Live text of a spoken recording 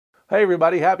Hey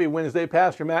everybody, happy Wednesday.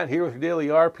 Pastor Matt here with your daily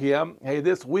RPM. Hey,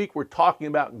 this week we're talking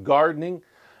about gardening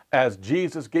as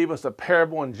Jesus gave us a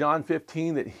parable in John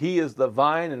 15 that He is the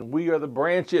vine and we are the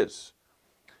branches.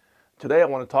 Today I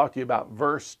want to talk to you about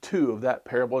verse 2 of that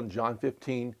parable in John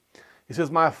 15. He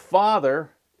says, "My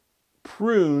Father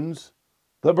prunes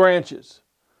the branches."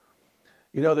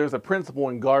 You know, there's a principle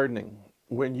in gardening.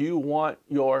 When you want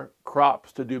your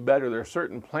crops to do better, there are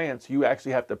certain plants you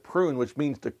actually have to prune, which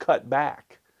means to cut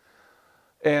back.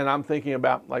 And I'm thinking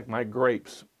about like my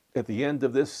grapes. At the end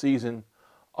of this season,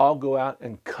 I'll go out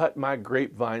and cut my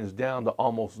grapevines down to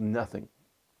almost nothing.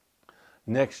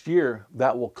 Next year,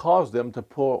 that will cause them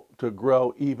to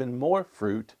grow even more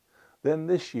fruit than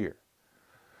this year.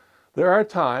 There are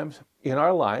times in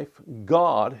our life,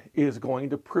 God is going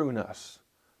to prune us.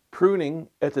 Pruning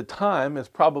at the time is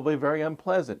probably very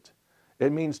unpleasant.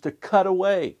 It means to cut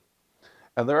away.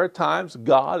 And there are times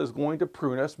God is going to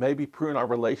prune us, maybe prune our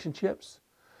relationships,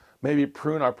 maybe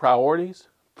prune our priorities,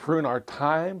 prune our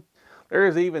time.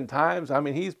 There's even times,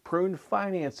 He's pruned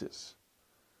finances.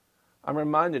 I'm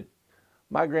reminded,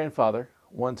 my grandfather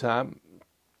one time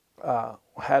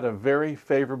had a very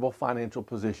favorable financial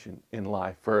position in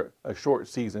life for a short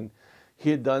season. He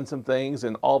had done some things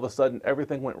and all of a sudden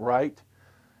everything went right.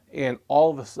 And all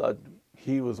of a sudden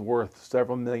he was worth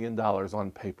several $1 million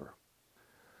on paper.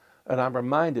 And I'm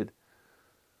reminded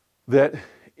that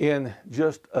in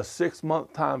just a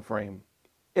 6-month time frame,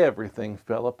 everything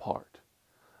fell apart.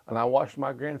 And I watched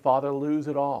my grandfather lose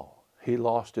it all. He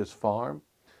lost his farm.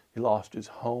 He lost his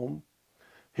home.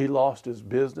 He lost his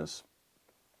business.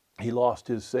 He lost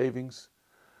his savings.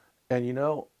 And you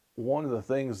know, one of the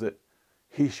things that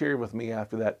he shared with me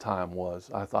after that time was,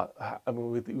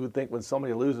 you would think when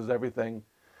somebody loses everything,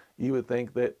 you would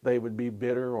think that they would be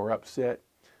bitter or upset.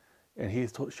 And he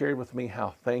shared with me how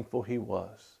thankful he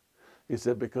was. He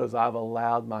said, because I've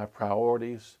allowed my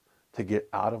priorities to get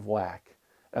out of whack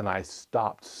and I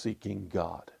stopped seeking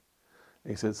God.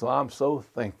 He said, so I'm so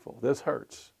thankful. This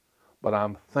hurts, but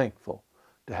I'm thankful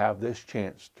to have this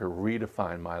chance to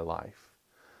redefine my life.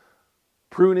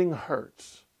 Pruning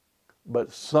hurts,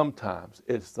 but sometimes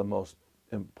it's the most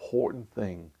important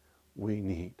thing we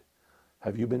need.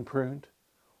 Have you been pruned?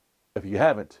 If you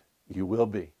haven't, you will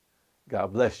be.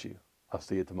 God bless you. I'll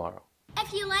see you tomorrow.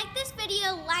 If you like this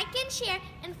video, like and share,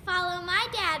 and follow my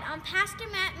dad on Pastor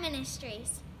Matt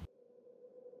Ministries.